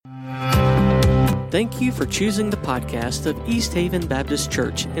Thank you for choosing the podcast of East Haven Baptist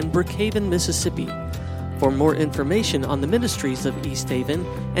Church in Brookhaven, Mississippi. For more information on the ministries of East Haven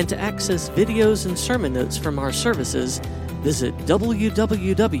and to access videos and sermon notes from our services, visit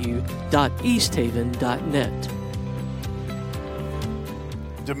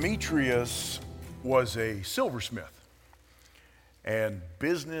www.easthaven.net. Demetrius was a silversmith, and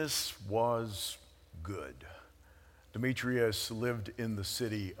business was good. Demetrius lived in the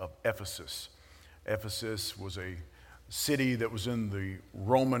city of Ephesus. Ephesus was a city that was in the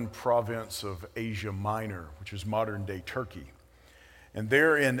Roman province of Asia Minor, which is modern-day Turkey. And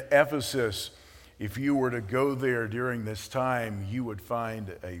there in Ephesus, if you were to go there during this time, you would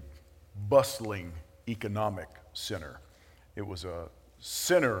find a bustling economic center. It was a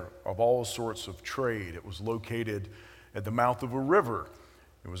center of all sorts of trade. It was located at the mouth of a river.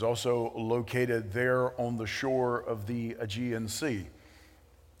 It was also located there on the shore of the Aegean Sea.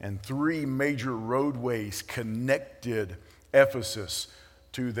 And three major roadways connected Ephesus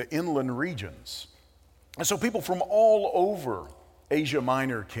to the inland regions. And so people from all over Asia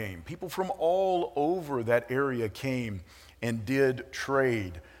Minor came. People from all over that area came and did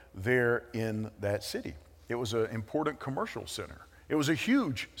trade there in that city. It was an important commercial center. It was a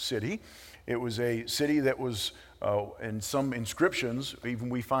huge city. It was a city that was, in some inscriptions, even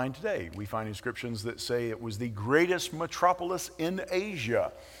we find today, we find inscriptions that say it was the greatest metropolis in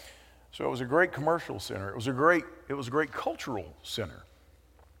Asia. So it was a great commercial center. It was a great cultural center.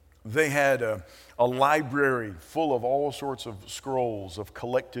 They had a library full of all sorts of scrolls of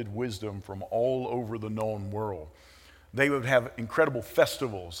collected wisdom from all over the known world. They would have incredible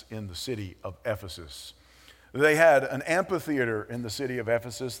festivals in the city of Ephesus. They had an amphitheater in the city of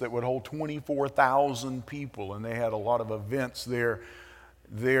Ephesus that would hold 24,000 people, and they had a lot of events there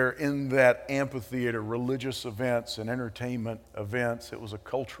in that amphitheater, religious events and entertainment events. It was a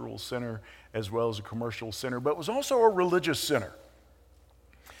cultural center as well as a commercial center, but it was also a religious center.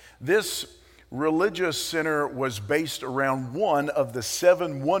 This religious center was based around one of the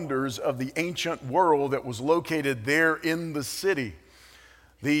seven wonders of the ancient world that was located there in the city.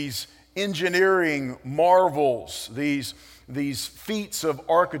 These engineering marvels, these feats of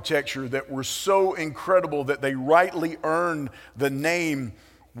architecture that were so incredible that they rightly earned the name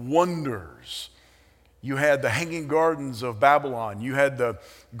wonders. You had the Hanging Gardens of Babylon. You had the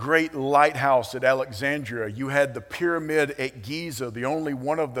great lighthouse at Alexandria. You had the pyramid at Giza, the only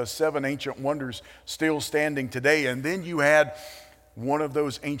one of the seven ancient wonders still standing today. And then you had one of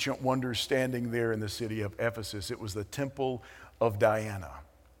those ancient wonders standing there in the city of Ephesus. It was the Temple of Diana.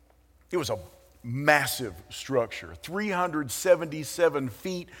 It was a massive structure, 377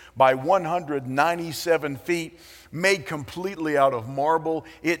 feet by 197 feet, made completely out of marble.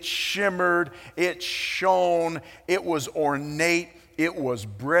 It shimmered, it shone, it was ornate, it was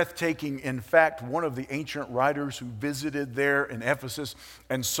breathtaking. In fact, one of the ancient writers who visited there in Ephesus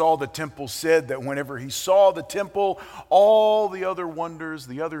and saw the temple said that whenever he saw the temple, all the other wonders,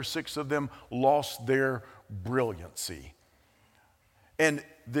 the other six of them, lost their brilliancy. And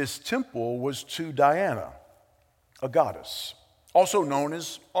this temple was to Diana, a goddess, also known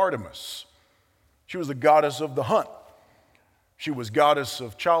as Artemis. She was the goddess of the hunt. She was goddess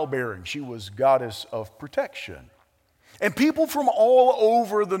of childbearing. She was goddess of protection. And people from all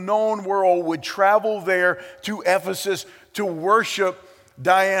over the known world would travel there to Ephesus to worship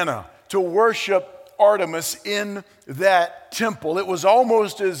Diana, to worship Artemis in that temple. It was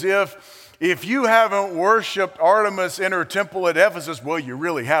almost as if you haven't worshiped Artemis in her temple at Ephesus, well, you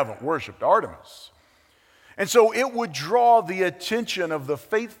really haven't worshiped Artemis. And so it would draw the attention of the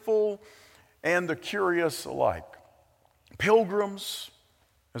faithful and the curious alike. Pilgrims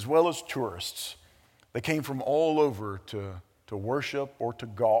as well as tourists. They came from all over to worship or to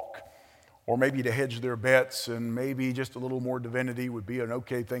gawk, or maybe to hedge their bets, and maybe just a little more divinity would be an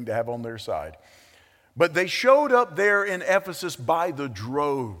okay thing to have on their side. But they showed up there in Ephesus by the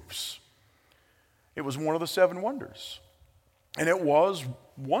droves. It was one of the seven wonders, and it was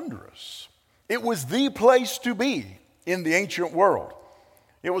wondrous. It was the place to be in the ancient world.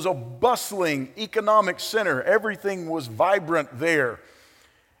 It was a bustling economic center. Everything was vibrant there.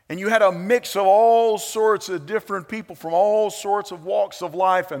 And you had a mix of all sorts of different people from all sorts of walks of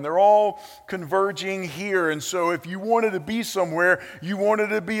life, and they're all converging here. And so if you wanted to be somewhere, you wanted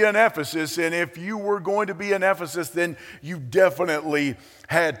to be in Ephesus. And if you were going to be in Ephesus, then you definitely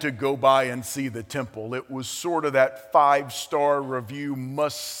had to go by and see the temple. It was sort of that 5-star review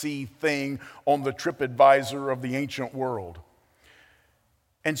must-see thing on the TripAdvisor of the ancient world.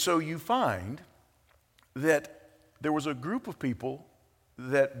 And so you find that there was a group of people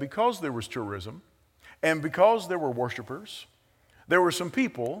that because there was tourism and because there were worshipers, there were some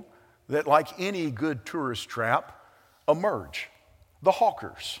people that, like any good tourist trap, emerge. The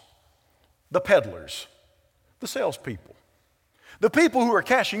hawkers, the peddlers, the salespeople, the people who are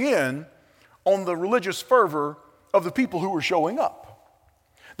cashing in on the religious fervor of the people who were showing up,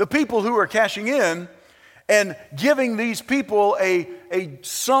 the people who are cashing in and giving these people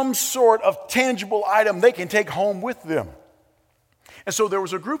some sort of tangible item they can take home with them. And so there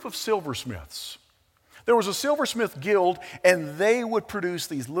was a group of silversmiths. There was a silversmith guild, and they would produce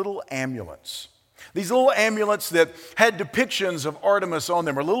these little amulets. These little amulets that had depictions of Artemis on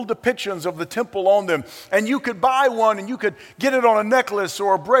them, or little depictions of the temple on them. And you could buy one, and you could get it on a necklace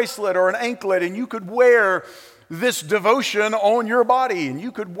or a bracelet or an anklet, and you could wear this devotion on your body. And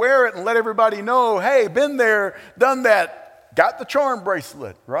you could wear it and let everybody know, hey, been there, done that, got the charm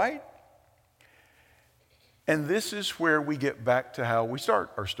bracelet, right? And this is where we get back to how we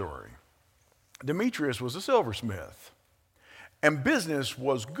start our story. Demetrius was a silversmith, and business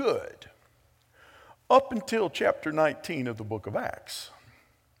was good up until chapter 19 of the book of Acts.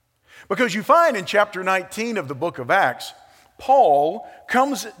 Because you find in chapter 19 of the book of Acts, Paul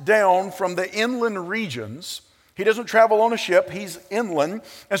comes down from the inland regions. He doesn't travel on a ship, he's inland,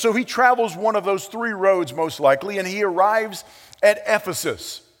 and so he travels one of those three roads most likely, and he arrives at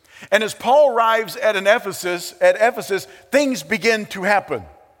Ephesus. And as Paul arrives at Ephesus, things begin to happen.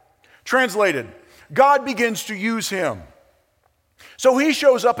 Translated, God begins to use him. So he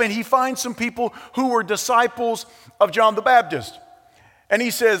shows up and he finds some people who were disciples of John the Baptist. And he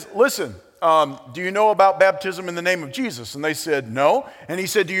says, listen, do you know about baptism in the name of Jesus? And they said, no. And he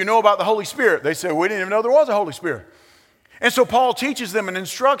said, do you know about the Holy Spirit? They said, we didn't even know there was a Holy Spirit. And so Paul teaches them and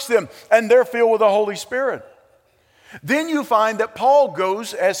instructs them, and they're filled with the Holy Spirit. Then you find that Paul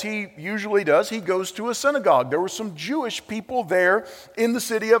goes, as he usually does, he goes to a synagogue. There were some Jewish people there in the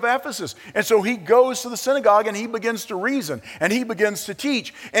city of Ephesus. And so he goes to the synagogue and he begins to reason and he begins to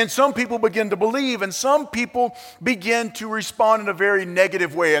teach. And some people begin to believe and some people begin to respond in a very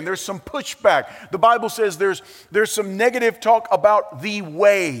negative way. And there's some pushback. The Bible says there's some negative talk about the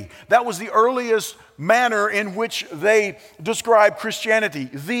way. That was the earliest manner in which they described Christianity,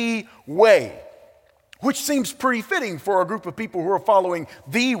 the way. Which seems pretty fitting for a group of people who are following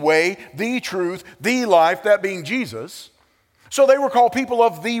the way, the truth, the life, that being Jesus. So they were called people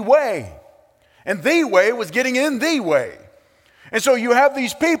of the way. And the way was getting in the way. And so you have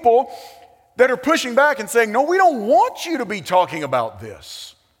these people that are pushing back and saying, no, we don't want you to be talking about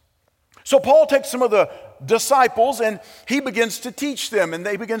this. So Paul takes some of the disciples and he begins to teach them and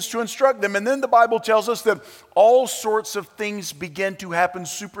he begins to instruct them. And then the Bible tells us that all sorts of things begin to happen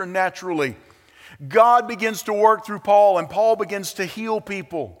supernaturally. God begins to work through Paul, and Paul begins to heal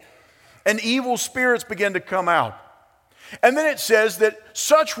people, and evil spirits begin to come out. And then it says that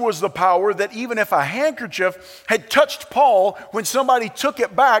such was the power that even if a handkerchief had touched Paul, when somebody took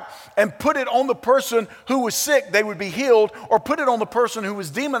it back and put it on the person who was sick, they would be healed, or put it on the person who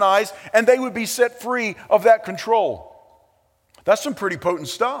was demonized, and they would be set free of that control. That's some pretty potent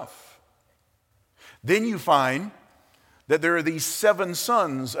stuff. Then you find that there are these 7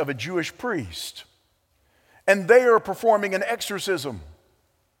 sons of a Jewish priest, and they are performing an exorcism.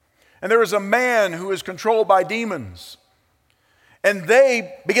 And there is a man who is controlled by demons. And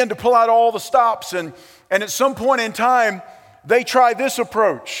they begin to pull out all the stops, and at some point in time, they try this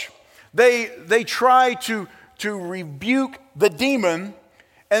approach. They try to rebuke the demon,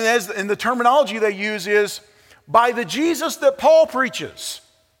 and the terminology they use is, by the Jesus that Paul preaches.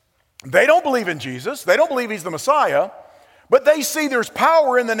 They don't believe in Jesus. They don't believe he's the Messiah. But they see there's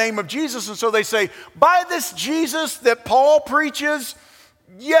power in the name of Jesus, and so they say, by this Jesus that Paul preaches,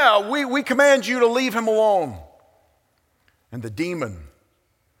 yeah, we command you to leave him alone. And the demon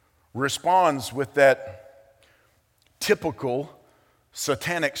responds with that typical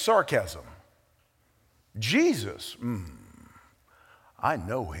satanic sarcasm. Jesus, I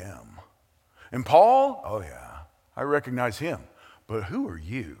know him. And Paul, oh yeah, I recognize him. But who are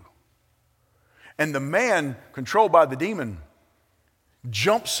you? And the man controlled by the demon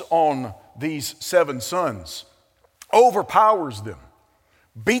jumps on these 7 sons, overpowers them,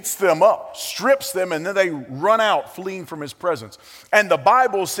 beats them up, strips them, and then they run out fleeing from his presence. And the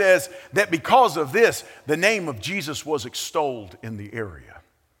Bible says that because of this, the name of Jesus was extolled in the area.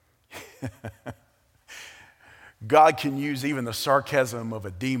 God can use even the sarcasm of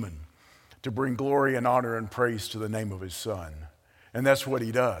a demon to bring glory and honor and praise to the name of his Son. And that's what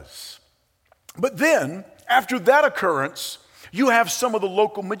he does. But then, after that occurrence, you have some of the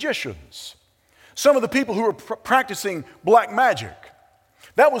local magicians, some of the people who are practicing black magic.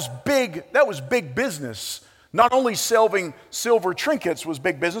 That was big business. Not only selling silver trinkets was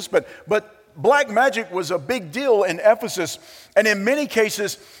big business, but black magic was a big deal in Ephesus. And in many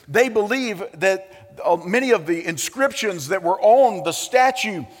cases, they believe that many of the inscriptions that were on the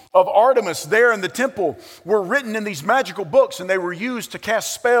statue of Artemis there in the temple were written in these magical books, and they were used to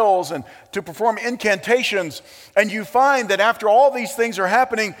cast spells and to perform incantations. And you find that after all these things are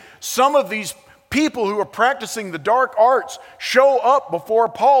happening, some of these people who are practicing the dark arts show up before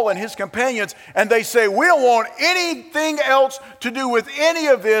Paul and his companions, and they say, "We don't want anything else to do with any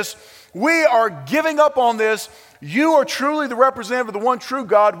of this. We are giving up on this. You are truly the representative of the one true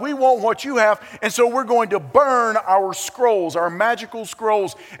God. We want what you have, and so we're going to burn our scrolls, our magical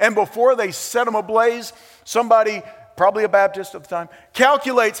scrolls." And before they set them ablaze, somebody, probably a Baptist at the time,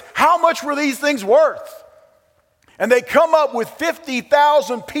 calculates how much were these things worth. And they come up with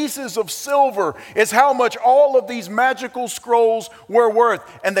 50,000 pieces of silver is how much all of these magical scrolls were worth.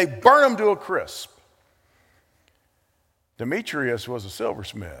 And they burn them to a crisp. Demetrius was a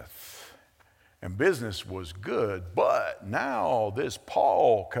silversmith, and business was good. But now this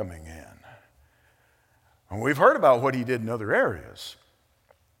Paul coming in. And we've heard about what he did in other areas.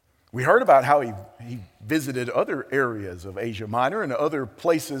 We heard about how he visited other areas of Asia Minor and other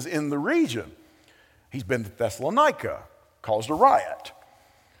places in the region. He's been to Thessalonica, caused a riot.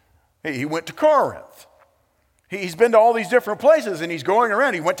 He went to Corinth. He's been to all these different places, and he's going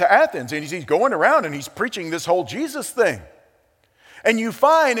around. He went to Athens, and he's going around, and he's preaching this whole Jesus thing. And you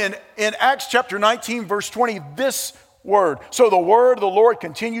find in Acts chapter 19, verse 20, this word. So the word of the Lord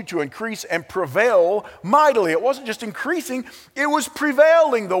continued to increase and prevail mightily. It wasn't just increasing, it was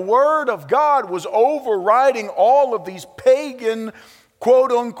prevailing. The word of God was overriding all of these pagan,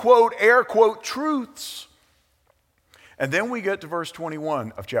 quote unquote, air quote, truths. And then we get to verse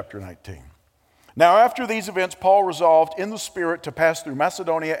 21 of chapter 19. Now after these events, Paul resolved in the Spirit to pass through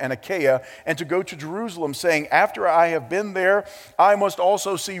Macedonia and Achaia and to go to Jerusalem, saying, "After I have been there, I must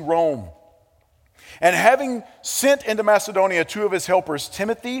also see Rome." And having sent into Macedonia two of his helpers,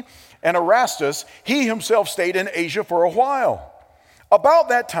 Timothy and Erastus, he himself stayed in Asia for a while. About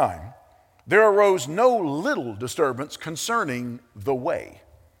that time, there arose no little disturbance concerning the way.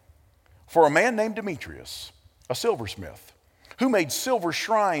 For a man named Demetrius, a silversmith, who made silver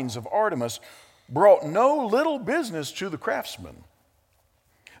shrines of Artemis, brought no little business to the craftsmen.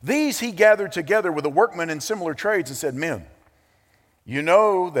 These he gathered together with the workmen in similar trades and said, "Men, you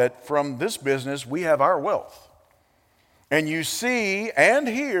know that from this business we have our wealth. And you see and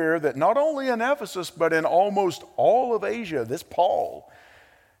hear that not only in Ephesus, but in almost all of Asia, this Paul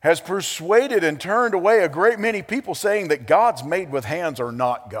has persuaded and turned away a great many people, saying that gods made with hands are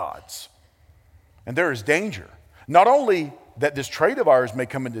not gods. And there is danger, not only that this trade of ours may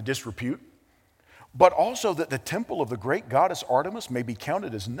come into disrepute, but also that the temple of the great goddess Artemis may be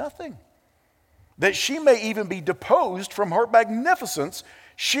counted as nothing, that she may even be deposed from her magnificence,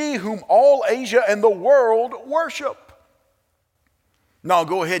 she whom all Asia and the world worship." Now I'll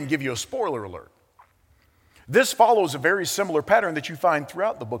go ahead and give you a spoiler alert. This follows a very similar pattern that you find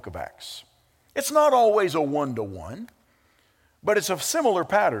throughout the book of Acts. It's not always a one-to-one, but it's a similar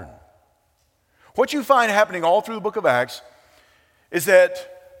pattern. What you find happening all through the book of Acts is that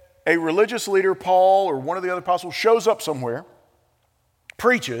a religious leader, Paul or one of the other apostles, shows up somewhere,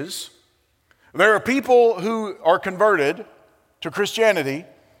 preaches. There are people who are converted to Christianity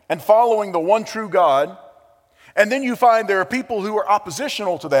and following the one true God. And then you find there are people who are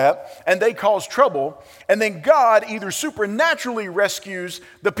oppositional to that, and they cause trouble. And then God either supernaturally rescues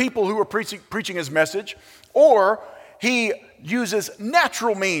the people who are preaching his message, or he uses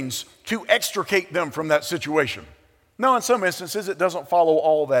natural means to extricate them from that situation. Now, in some instances, it doesn't follow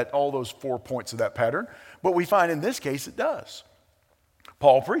all those 4 points of that pattern, but we find in this case it does.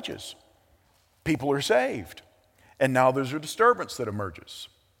 Paul preaches. People are saved. And now there's a disturbance that emerges.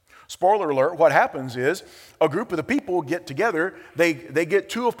 Spoiler alert, what happens is a group of the people get together, they get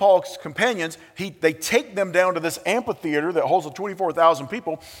two of Paul's companions, they take them down to this amphitheater that holds 24,000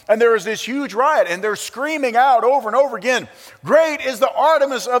 people, and there is this huge riot, and they're screaming out over and over again, "Great is the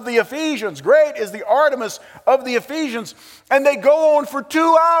Artemis of the Ephesians! Great is the Artemis of the Ephesians!" And they go on for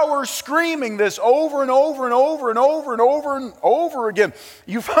 2 hours screaming this over and over and over and over and over and over again.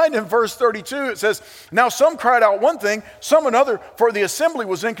 You find in verse 32, it says, "Now some cried out one thing, some another, for the assembly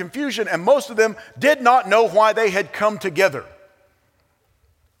was in confusion, and most of them did not know why they had come together."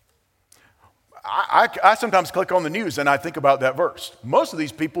 I sometimes click on the news and I think about that verse. Most of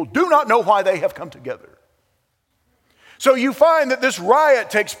these people do not know why they have come together. So you find that this riot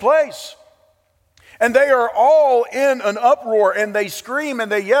takes place. And they are all in an uproar, and they scream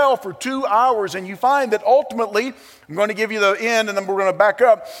and they yell for 2 hours. And you find that ultimately, I'm going to give you the end and then we're going to back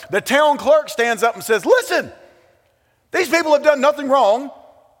up. The town clerk stands up and says, "Listen, these people have done nothing wrong.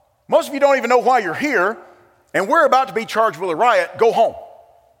 Most of you don't even know why you're here, and we're about to be charged with a riot. Go home.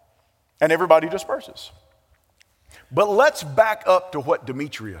 And everybody disperses. But let's back up to what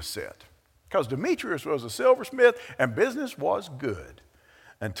Demetrius said. Because Demetrius was a silversmith and business was good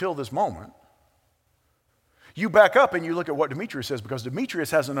until this moment. You back up and you look at what Demetrius says, because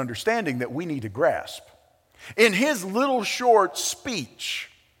Demetrius has an understanding that we need to grasp. In his little short speech,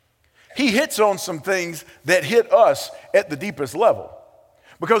 he hits on some things that hit us at the deepest level.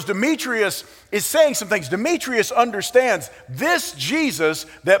 Because Demetrius is saying some things. Demetrius understands this Jesus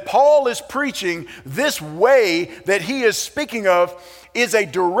that Paul is preaching, this way that he is speaking of, is a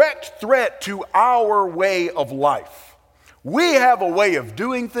direct threat to our way of life. We have a way of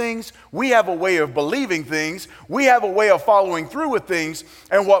doing things. We have a way of believing things. We have a way of following through with things.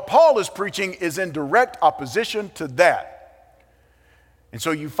 And what Paul is preaching is in direct opposition to that. And so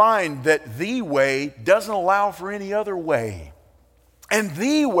you find that the way doesn't allow for any other way. And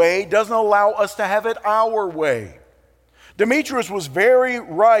the way doesn't allow us to have it our way. Demetrius was very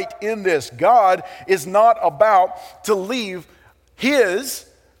right in this. God is not about to leave his,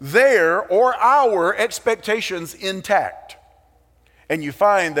 their, or our expectations intact. And you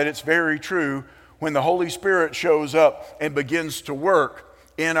find that it's very true when the Holy Spirit shows up and begins to work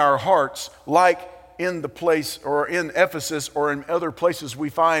in our hearts, like in the place or in Ephesus or in other places we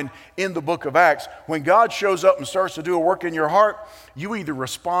find in the book of Acts. When God shows up and starts to do a work in your heart, you either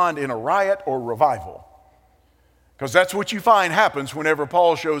respond in a riot or revival. Because that's what you find happens whenever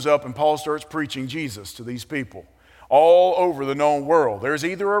Paul shows up and Paul starts preaching Jesus to these people all over the known world. There's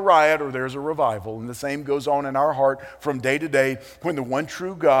either a riot or there's a revival, and the same goes on in our heart from day to day when the one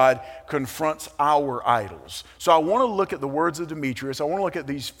true God confronts our idols. So I want to look at the words of Demetrius. I want to look at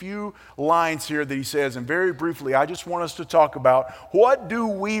these few lines here that he says, and very briefly, I just want us to talk about what do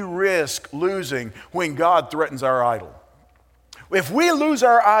we risk losing when God threatens our idol? If we lose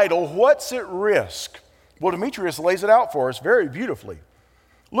our idol, what's at risk? Well, Demetrius lays it out for us very beautifully.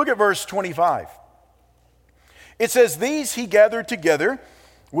 Look at verse 25. It says, these he gathered together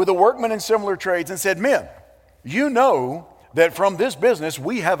with the workmen in similar trades and said, men, you know that from this business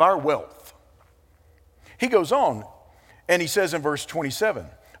we have our wealth. He goes on and he says in verse 27,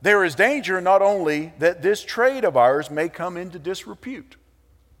 there is danger not only that this trade of ours may come into disrepute.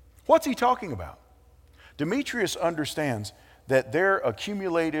 What's he talking about? Demetrius understands that their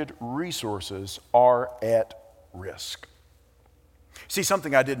accumulated resources are at risk. See,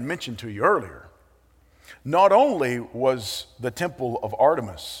 something I didn't mention to you earlier. Not only was the temple of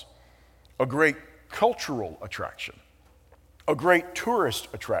Artemis a great cultural attraction, a great tourist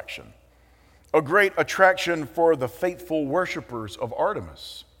attraction, a great attraction for the faithful worshipers of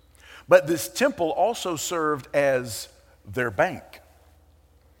Artemis, but this temple also served as their bank.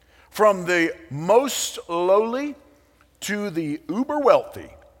 From the most lowly to the uber wealthy,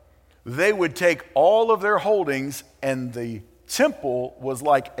 they would take all of their holdings, and the temple was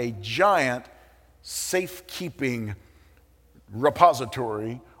like a giant safekeeping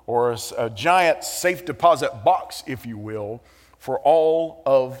repository, or a giant safe deposit box, if you will, for all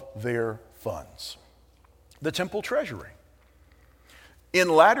of their funds. The temple treasury. In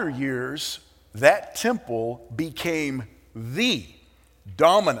latter years, that temple became the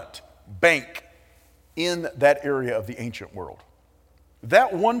dominant bank in that area of the ancient world.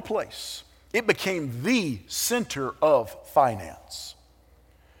 That one place, it became the center of finance.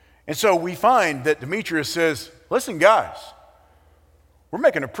 And so we find that Demetrius says, listen guys, we're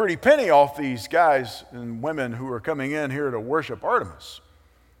making a pretty penny off these guys and women who are coming in here to worship Artemis.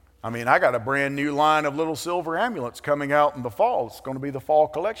 I mean, I got a brand new line of little silver amulets coming out in the fall. It's going to be the fall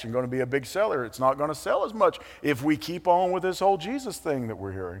collection, going to be a big seller. It's not going to sell as much if we keep on with this whole Jesus thing that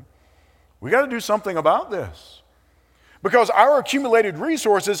we're hearing. We got to do something about this because our accumulated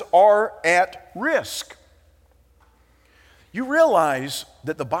resources are at risk. You realize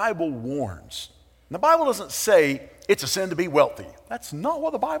that the Bible warns. The Bible doesn't say it's a sin to be wealthy. That's not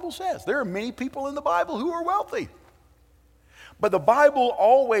what the Bible says. There are many people in the Bible who are wealthy. But the Bible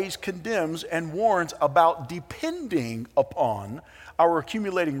always condemns and warns about depending upon our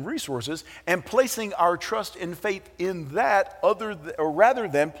accumulating resources and placing our trust and faith in that rather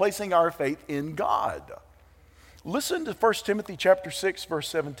than placing our faith in God. Listen to 1 Timothy chapter 6, verse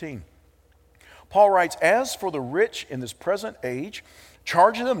 17. Paul writes, as for the rich in this present age,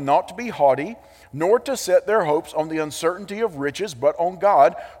 charging them not to be haughty, nor to set their hopes on the uncertainty of riches, but on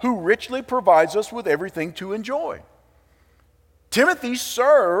God, who richly provides us with everything to enjoy. Timothy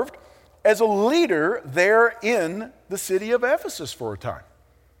served as a leader there in the city of Ephesus for a time.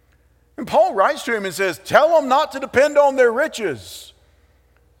 And Paul writes to him and says, tell them not to depend on their riches,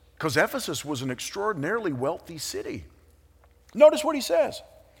 because Ephesus was an extraordinarily wealthy city. Notice what he says.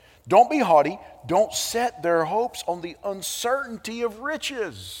 Don't be haughty. Don't set their hopes on the uncertainty of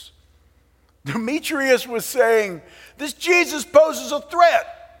riches. Demetrius was saying, this Jesus poses a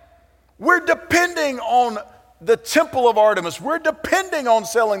threat. We're depending on the temple of Artemis. We're depending on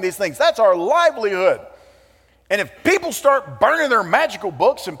selling these things. That's our livelihood. And if people start burning their magical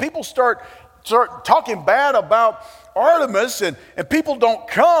books and people start talking bad about Artemis and people don't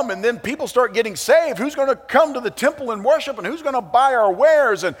come and then people start getting saved, who's going to come to the temple and worship and who's going to buy our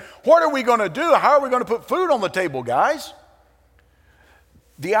wares and what are we going to do? How are we going to put food on the table, guys?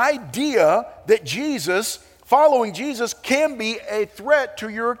 The idea that following Jesus can be a threat to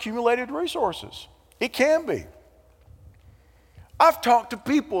your accumulated resources. It can be. I've talked to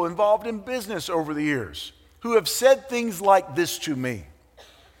people involved in business over the years who have said things like this to me.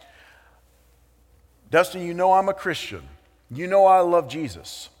 Dustin, you know I'm a Christian. You know I love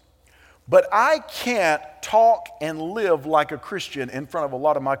Jesus. But I can't talk and live like a Christian in front of a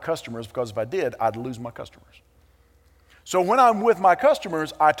lot of my customers because if I did, I'd lose my customers. So when I'm with my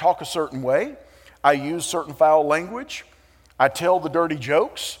customers, I talk a certain way. I use certain foul language. I tell the dirty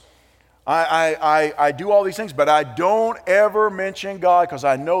jokes. I do all these things, but I don't ever mention God because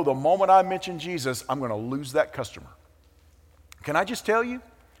I know the moment I mention Jesus, I'm going to lose that customer. Can I just tell you?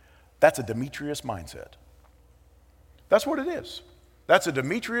 That's a Demetrius mindset. That's what it is. That's a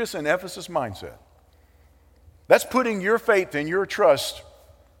Demetrius and Ephesus mindset. That's putting your faith and your trust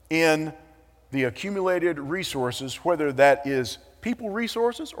in the accumulated resources, whether that is people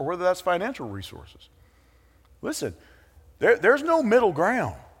resources or whether that's financial resources. Listen, there's no middle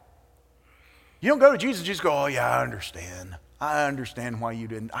ground. You don't go to Jesus and just go, oh yeah, I understand. I understand why you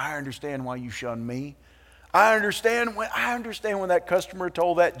didn't. I understand why you shunned me. I understand when that customer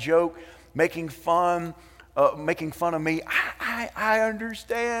told that joke, making fun of me. I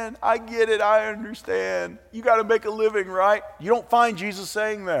understand. I get it. I understand. You got to make a living, right? You don't find Jesus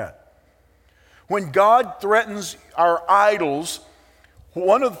saying that. When God threatens our idols,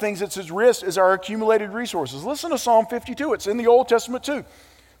 one of the things that's at risk is our accumulated resources. Listen to Psalm 52. It's in the Old Testament too.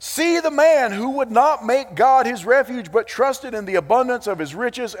 See the man who would not make God his refuge, but trusted in the abundance of his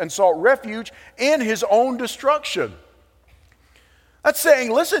riches and sought refuge in his own destruction. That's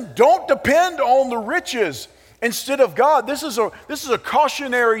saying, listen, don't depend on the riches instead of God. This is a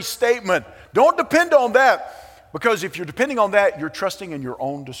cautionary statement. Don't depend on that, because if you're depending on that, you're trusting in your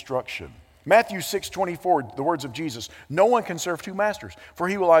own destruction. Matthew 6:24, the words of Jesus, no one can serve two masters, for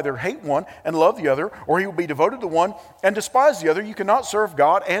he will either hate one and love the other, or he will be devoted to one and despise the other. You cannot serve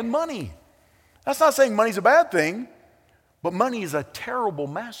God and money. That's not saying money's a bad thing, but money is a terrible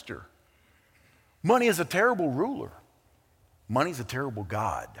master. Money is a terrible ruler. Money's a terrible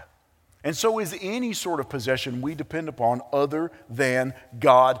God. And so is any sort of possession we depend upon other than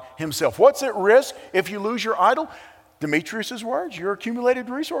God himself. What's at risk if you lose your idol? Demetrius' words, your accumulated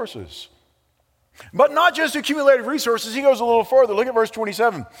resources. But not just accumulated resources, he goes a little further. Look at verse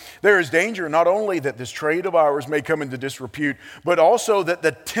 27. There is danger not only that this trade of ours may come into disrepute, but also that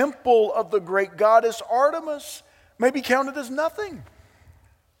the temple of the great goddess Artemis may be counted as nothing,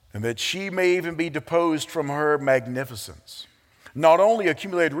 and that she may even be deposed from her magnificence. Not only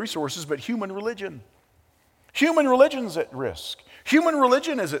accumulated resources, but human religion. Human religion's at risk. Human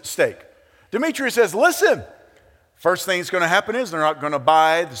religion is at stake. Demetrius says, listen, first thing that's going to happen is they're not going to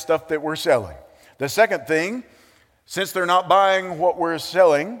buy the stuff that we're selling. The second thing, since they're not buying what we're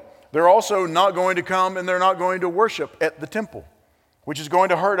selling, they're also not going to come and they're not going to worship at the temple, which is going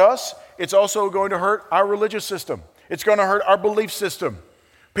to hurt us. It's also going to hurt our religious system. It's going to hurt our belief system.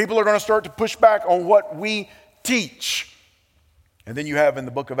 People are going to start to push back on what we teach. And then you have in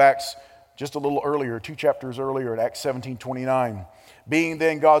the book of Acts, just a little earlier, 2 chapters earlier, at Acts 17:29, being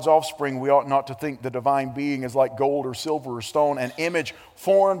then God's offspring, we ought not to think the divine being is like gold or silver or stone, an image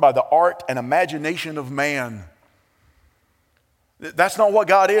formed by the art and imagination of man. That's not what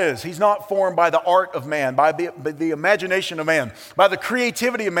God is. He's not formed by the art of man, by the imagination of man, by the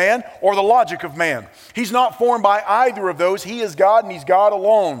creativity of man, or the logic of man. He's not formed by either of those. He is God and he's God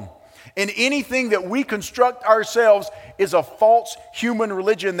alone. And anything that we construct ourselves is a false human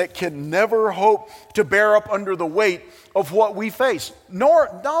religion that can never hope to bear up under the weight of what we face.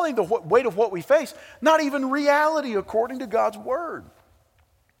 Not only the weight of what we face, not even reality according to God's word.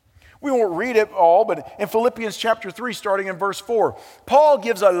 We won't read it all, but in Philippians chapter 3, starting in verse 4, Paul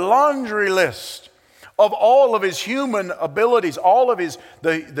gives a laundry list of all of his human abilities, all of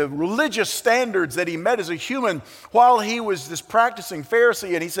the religious standards that he met as a human while he was this practicing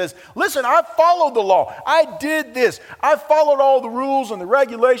Pharisee. And he says, listen, I followed the law. I did this. I followed all the rules and the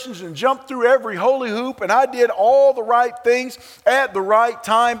regulations and jumped through every holy hoop, and I did all the right things at the right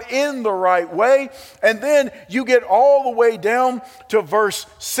time in the right way. And then you get all the way down to verse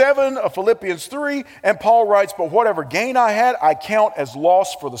 7 of Philippians 3, and Paul writes, but whatever gain I had, I count as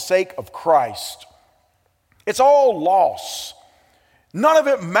loss for the sake of Christ. It's all loss. None of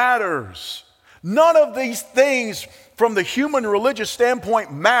it matters. None of these things from the human religious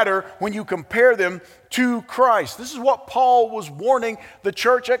standpoint matter when you compare them to Christ. This is what Paul was warning the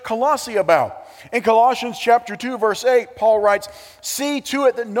church at Colossae about. In Colossians chapter 2, verse 8, Paul writes, see to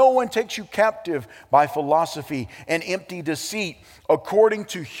it that no one takes you captive by philosophy and empty deceit, according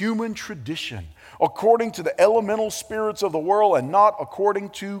to human tradition, according to the elemental spirits of the world, and not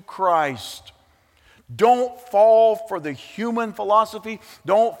according to Christ. Don't fall for the human philosophy.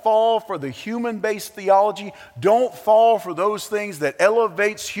 Don't fall for the human-based theology. Don't fall for those things that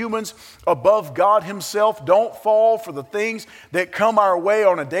elevates humans above God himself. Don't fall for the things that come our way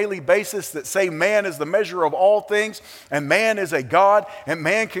on a daily basis that say man is the measure of all things, and man is a God, and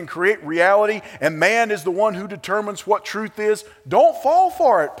man can create reality, and man is the one who determines what truth is. Don't fall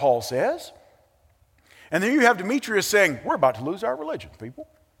for it, Paul says. And then you have Demetrius saying, we're about to lose our religion, people.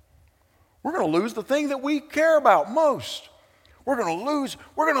 We're going to lose the thing that we care about most. We're going to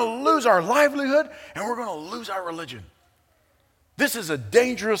lose our livelihood, and we're going to lose our religion. This is a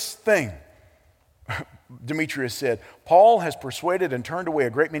dangerous thing. Demetrius said, Paul has persuaded and turned away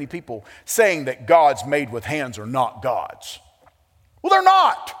a great many people, saying that gods made with hands are not gods. Well, they're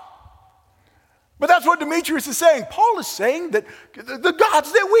not. But that's what Demetrius is saying. Paul is saying that the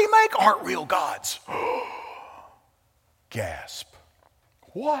gods that we make aren't real gods. Gasp.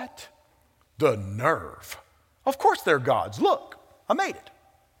 What? The nerve. Of course they're gods. Look, I made it.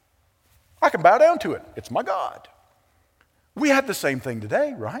 I can bow down to it. It's my God. We have the same thing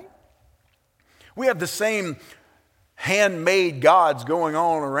today, right? We have the same handmade gods going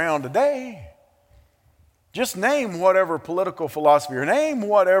on around today. Just name whatever political philosophy or name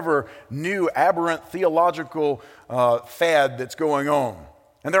whatever new aberrant theological fad that's going on.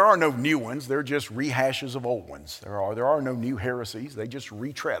 And there are no new ones. They're just rehashes of old ones. There are no new heresies. They just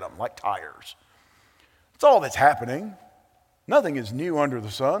retread them like tires. That's all that's happening. Nothing is new under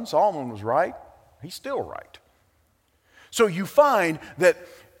the sun. Solomon was right. He's still right. So you find that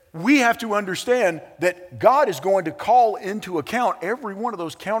we have to understand that God is going to call into account every one of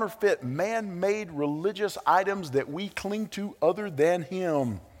those counterfeit man-made religious items that we cling to other than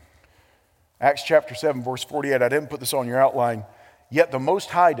him. Acts chapter 7, verse 48. I didn't put this on your outline. Yet the Most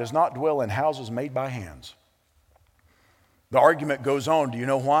High does not dwell in houses made by hands. The argument goes on. Do you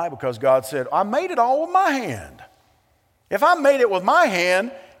know why? Because God said, I made it all with my hand. If I made it with my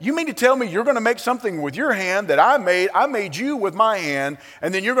hand, you mean to tell me you're going to make something with your hand that I made you with my hand,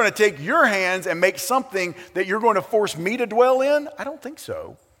 and then you're going to take your hands and make something that you're going to force me to dwell in? I don't think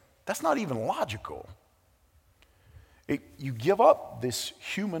so. That's not even logical. You give up this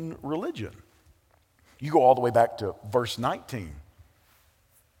human religion. You go all the way back to verse 19.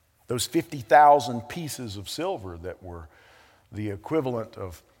 Those 50,000 pieces of silver that were the equivalent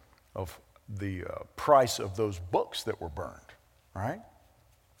of the price of those books that were burned, right?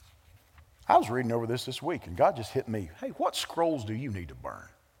 I was reading over this week, and God just hit me. Hey, what scrolls do you need to burn?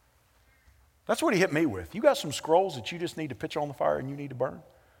 That's what he hit me with. You got some scrolls that you just need to pitch on the fire and you need to burn?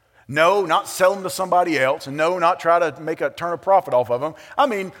 No, not sell them to somebody else, and no, not try to turn a profit off of them. I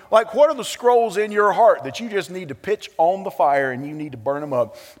mean, like, what are the scrolls in your heart that you just need to pitch on the fire and you need to burn them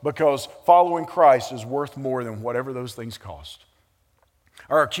up because following Christ is worth more than whatever those things cost?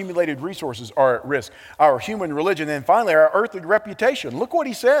 Our accumulated resources are at risk. Our human religion, and finally, our earthly reputation. Look what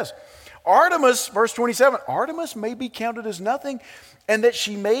he says. Artemis, verse 27, Artemis may be counted as nothing, and that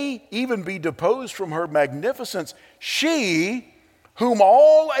she may even be deposed from her magnificence. She, whom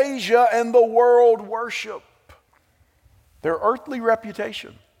all Asia and the world worship. Their earthly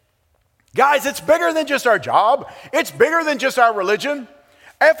reputation. Guys, it's bigger than just our job. It's bigger than just our religion.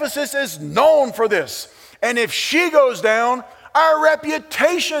 Ephesus is known for this. And if she goes down, our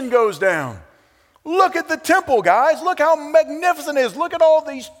reputation goes down. Look at the temple, guys. Look how magnificent it is. Look at all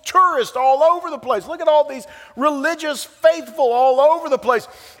these tourists all over the place. Look at all these religious faithful all over the place.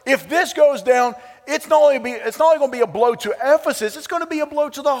 If this goes down, it's not only going to be a blow to Ephesus, it's going to be a blow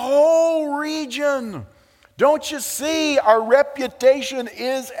to the whole region. Don't you see? Our reputation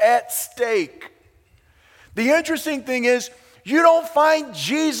is at stake. The interesting thing is, you don't find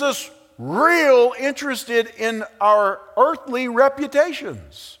Jesus real interested in our earthly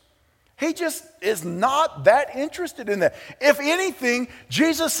reputations. He just is not that interested in that. If anything,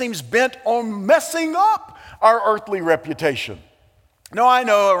 Jesus seems bent on messing up our earthly reputation. Now, I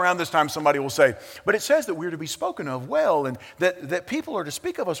know around this time somebody will say, but it says that we're to be spoken of well and that people are to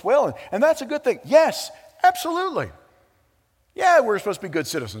speak of us well, and that's a good thing. Yes, absolutely. Yeah, we're supposed to be good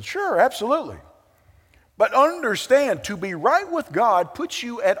citizens. Sure, absolutely. But understand, to be right with God puts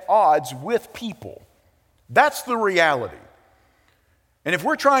you at odds with people. That's the reality. And if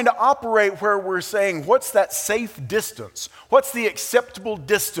we're trying to operate where we're saying, what's that safe distance? What's the acceptable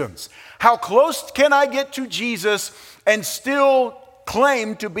distance? How close can I get to Jesus and still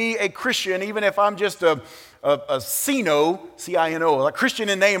claim to be a Christian, even if I'm just a C-I-N-O, a Christian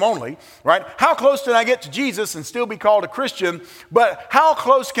in name only, right? How close can I get to Jesus and still be called a Christian, but how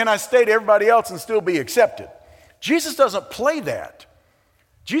close can I stay to everybody else and still be accepted? Jesus doesn't play that.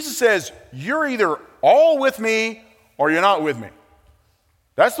 Jesus says, you're either all with me or you're not with me.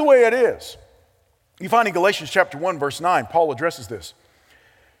 That's the way it is. You find in Galatians chapter 1, verse 9, Paul addresses this.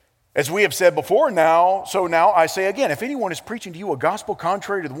 As we have said before, now I say again, if anyone is preaching to you a gospel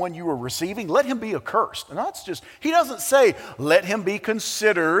contrary to the one you are receiving, let him be accursed. And that's just, he doesn't say, let him be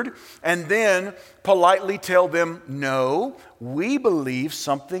considered, and then politely tell them, no, we believe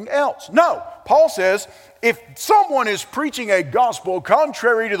something else. No, Paul says, if someone is preaching a gospel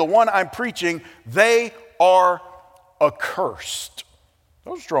contrary to the one I'm preaching, they are accursed.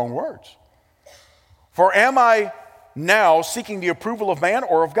 Those are strong words. For am I now seeking the approval of man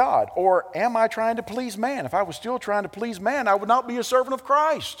or of God? Or am I trying to please man? If I was still trying to please man, I would not be a servant of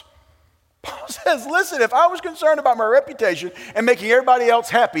Christ. Paul says, listen, if I was concerned about my reputation and making everybody else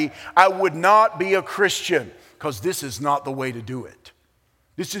happy, I would not be a Christian, because this is not the way to do it.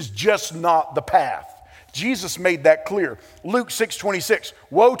 This is just not the path. Jesus made that clear. Luke 6:26,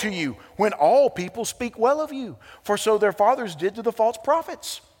 woe to you when all people speak well of you, for so their fathers did to the false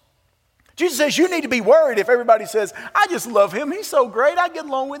prophets. Jesus says you need to be worried if everybody says, I just love him, he's so great, I get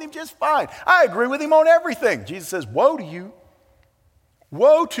along with him just fine. I agree with him on everything. Jesus says, woe to you.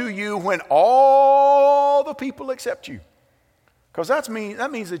 Woe to you when all the people accept you. Because that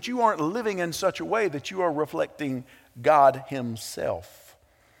means that you aren't living in such a way that you are reflecting God himself.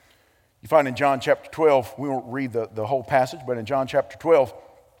 You find in John chapter 12, we won't read the whole passage, but in John chapter 12,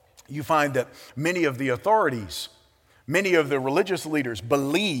 you find that many of the authorities, many of the religious leaders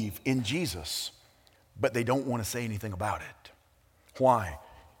believe in Jesus, but they don't want to say anything about it. Why?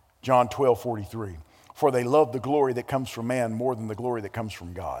 John 12:43. For they love the glory that comes from man more than the glory that comes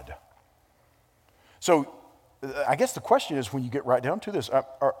from God. So I guess the question is, when you get right down to this,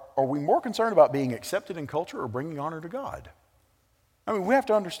 are we more concerned about being accepted in culture or bringing honor to God? I mean, we have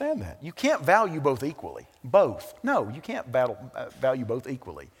to understand that. You can't value both equally. Both. No, you can't value both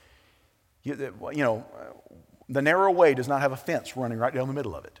equally. You know, the narrow way does not have a fence running right down the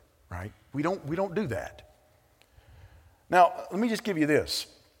middle of it, right? We don't do that. Now, let me just give you this.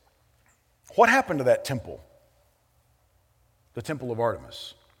 What happened to that temple? The temple of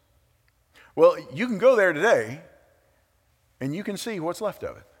Artemis. Well, you can go there today and you can see what's left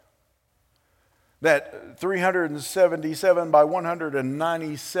of it. That 377 by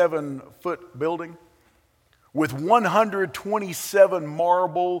 197 foot building with 127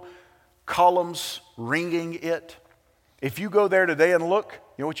 marble columns ringing it. If you go there today and look,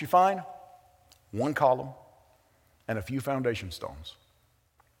 you know what you find? One column and a few foundation stones.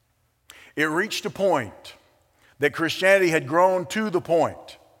 It reached a point that Christianity had grown to the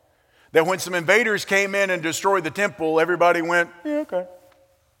point that when some invaders came in and destroyed the temple, everybody went, yeah, okay.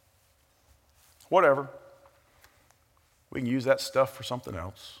 Whatever. We can use that stuff for something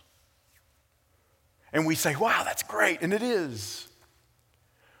else. And we say, wow, that's great, and it is.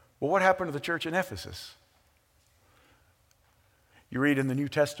 Well, what happened to the church in Ephesus? You read in the New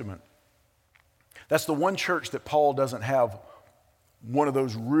Testament. That's the one church that Paul doesn't have one of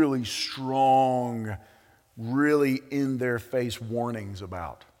those really strong, really in-their-face warnings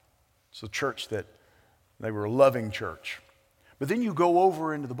about. It's a church that they were a loving church. But then you go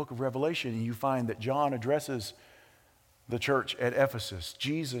over into the book of Revelation and you find that John addresses the church at Ephesus.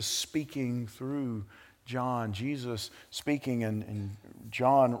 Jesus speaking through John. Jesus speaking and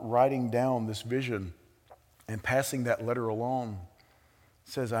John writing down this vision and passing that letter along.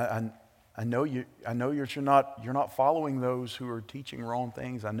 Says, I know you're not following those who are teaching wrong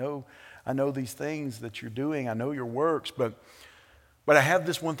things. I know these things that you're doing. I know your works, but I have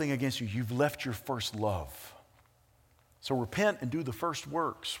this one thing against you. You've left your first love. So repent and do the first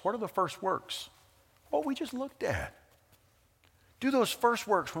works. What are the first works? Well, we just looked at. Do those first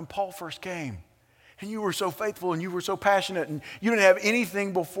works when Paul first came. And you were so faithful and you were so passionate and you didn't have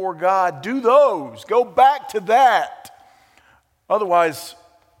anything before God. Do those. Go back to that. Otherwise,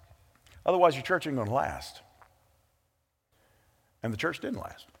 Otherwise, your church ain't going to last. And the church didn't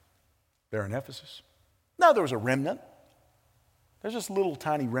last there in Ephesus. Now, there was a remnant. There's just a little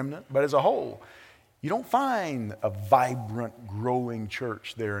tiny remnant. But as a whole, you don't find a vibrant, growing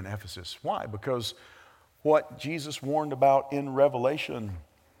church there in Ephesus. Why? Because what Jesus warned about in Revelation,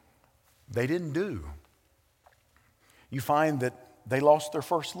 they didn't do. You find that they lost their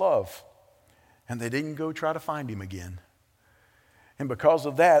first love, and they didn't go try to find him again. And because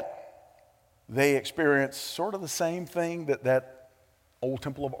of that, they experienced sort of the same thing that old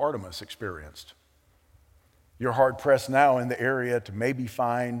temple of Artemis experienced. You're hard-pressed now in the area to maybe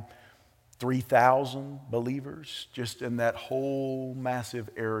find 3,000 believers just in that whole massive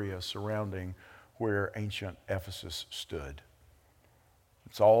area surrounding where ancient Ephesus stood.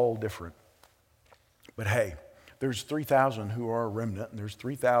 It's all different. But hey, there's 3,000 who are a remnant, and there's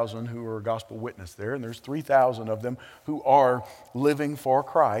 3,000 who are a gospel witness there, and there's 3,000 of them who are living for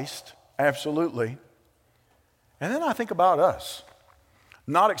Christ, absolutely. And then I think about us,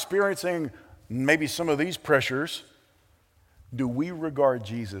 not experiencing maybe some of these pressures. Do we regard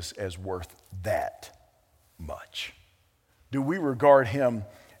Jesus as worth that much? Do we regard him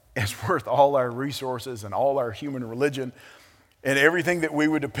as worth all our resources and all our human religion and everything that we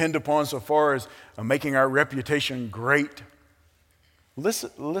would depend upon so far as making our reputation great?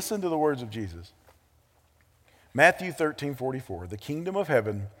 Listen to the words of Jesus. Matthew 13:44, the kingdom of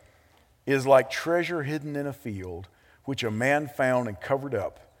heaven is like treasure hidden in a field, which a man found and covered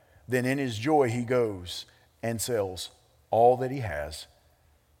up. Then in his joy he goes and sells all that he has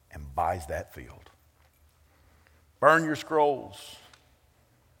and buys that field. Burn your scrolls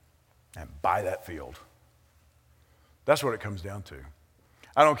and buy that field. That's what it comes down to.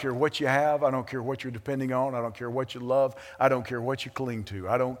 I don't care what you have. I don't care what you're depending on. I don't care what you love. I don't care what you cling to.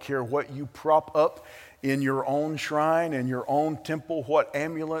 I don't care what you prop up in your own shrine, in your own temple, what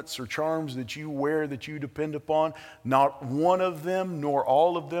amulets or charms that you wear that you depend upon. Not one of them, nor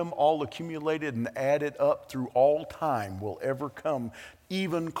all of them, all accumulated and added up through all time, will ever come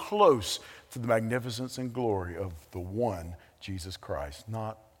even close to the magnificence and glory of the one, Jesus Christ.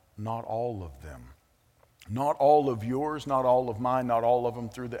 Not all of them. Not all of yours, not all of mine, not all of them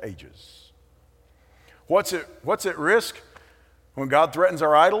through the ages. What's at risk when God threatens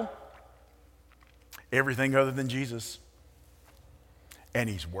our idol? Everything other than Jesus. And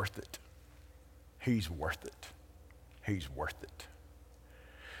he's worth it. He's worth it. He's worth it.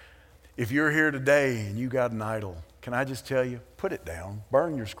 If you're here today and you got an idol, can I just tell you, put it down,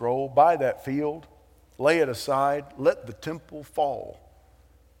 burn your scroll, buy that field, lay it aside, let the temple fall.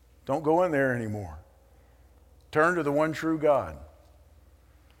 Don't go in there anymore. Turn to the one true God.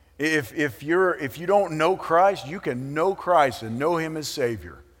 If you don't know Christ, you can know Christ and know him as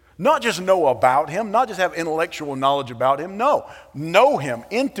Savior. Not just know about him, not just have intellectual knowledge about him. No, know him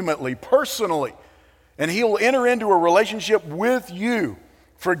intimately, personally. And he'll enter into a relationship with you,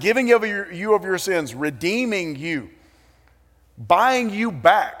 forgiving you of your sins, redeeming you, buying you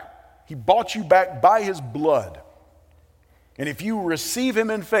back. He bought you back by his blood. And if you receive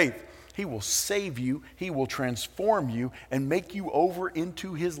him in faith, he will save you, he will transform you, and make you over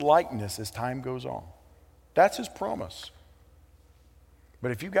into his likeness as time goes on. That's his promise.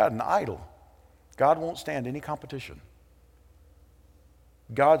 But if you've got an idol, God won't stand any competition.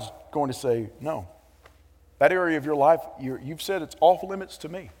 God's going to say, no. That area of your life, you've said it's off limits to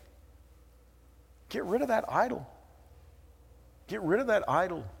me. Get rid of that idol. Get rid of that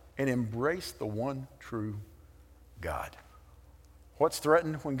idol and embrace the one true God. What's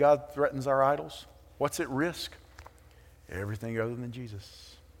threatened when God threatens our idols? What's at risk? Everything other than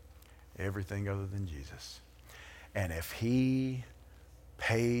Jesus. Everything other than Jesus. And if he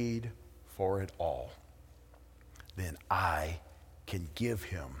paid for it all, then I can give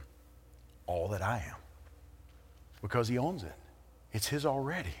him all that I am. Because he owns it. It's his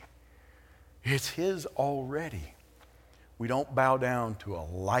already. It's his already. We don't bow down to a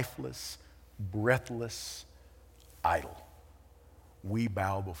lifeless, breathless idol. We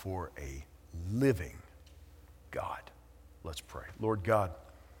bow before a living God. Let's pray. Lord God,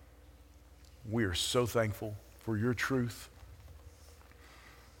 we are so thankful for your truth.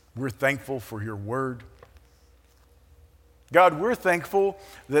 We're thankful for your word. God, we're thankful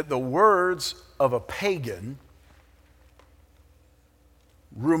that the words of a pagan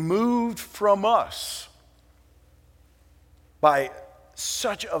removed from us by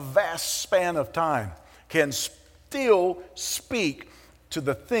such a vast span of time can still speak to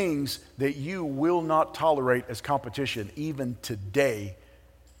the things that you will not tolerate as competition even today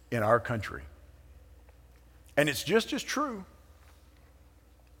in our country. And it's just as true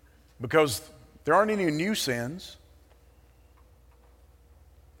because there aren't any new sins.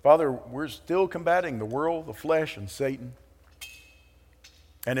 Father, we're still combating the world, the flesh, and Satan.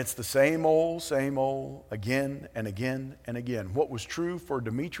 And it's the same old, again and again and again. What was true for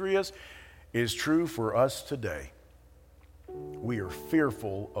Demetrius is true for us today. We are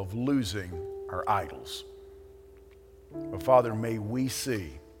fearful of losing our idols. But Father, may we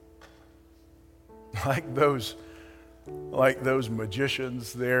see, like those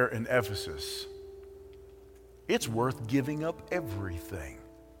magicians there in Ephesus, it's worth giving up everything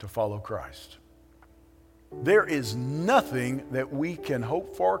to follow Christ. There is nothing that we can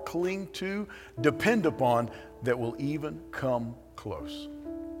hope for, cling to, depend upon that will even come close.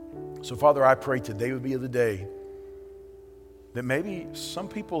 So, Father, I pray today would be the day that maybe some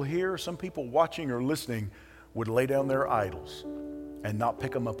people here, some people watching or listening would lay down their idols and not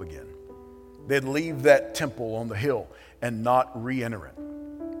pick them up again. They'd leave that temple on the hill and not re-enter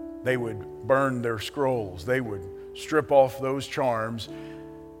it. They would burn their scrolls. They would strip off those charms,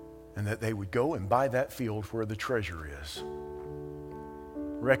 and that they would go and buy that field where the treasure is,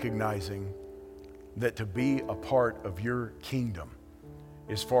 recognizing that to be a part of your kingdom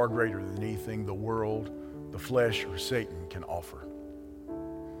is far greater than anything the world, the flesh, or Satan can offer.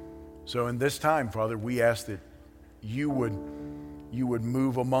 So in this time, Father, we ask that you would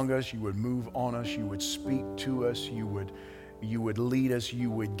move among us, you would move on us, you would speak to us, you would lead us,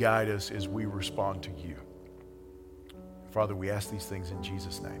 you would guide us as we respond to you. Father, we ask these things in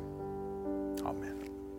Jesus' name.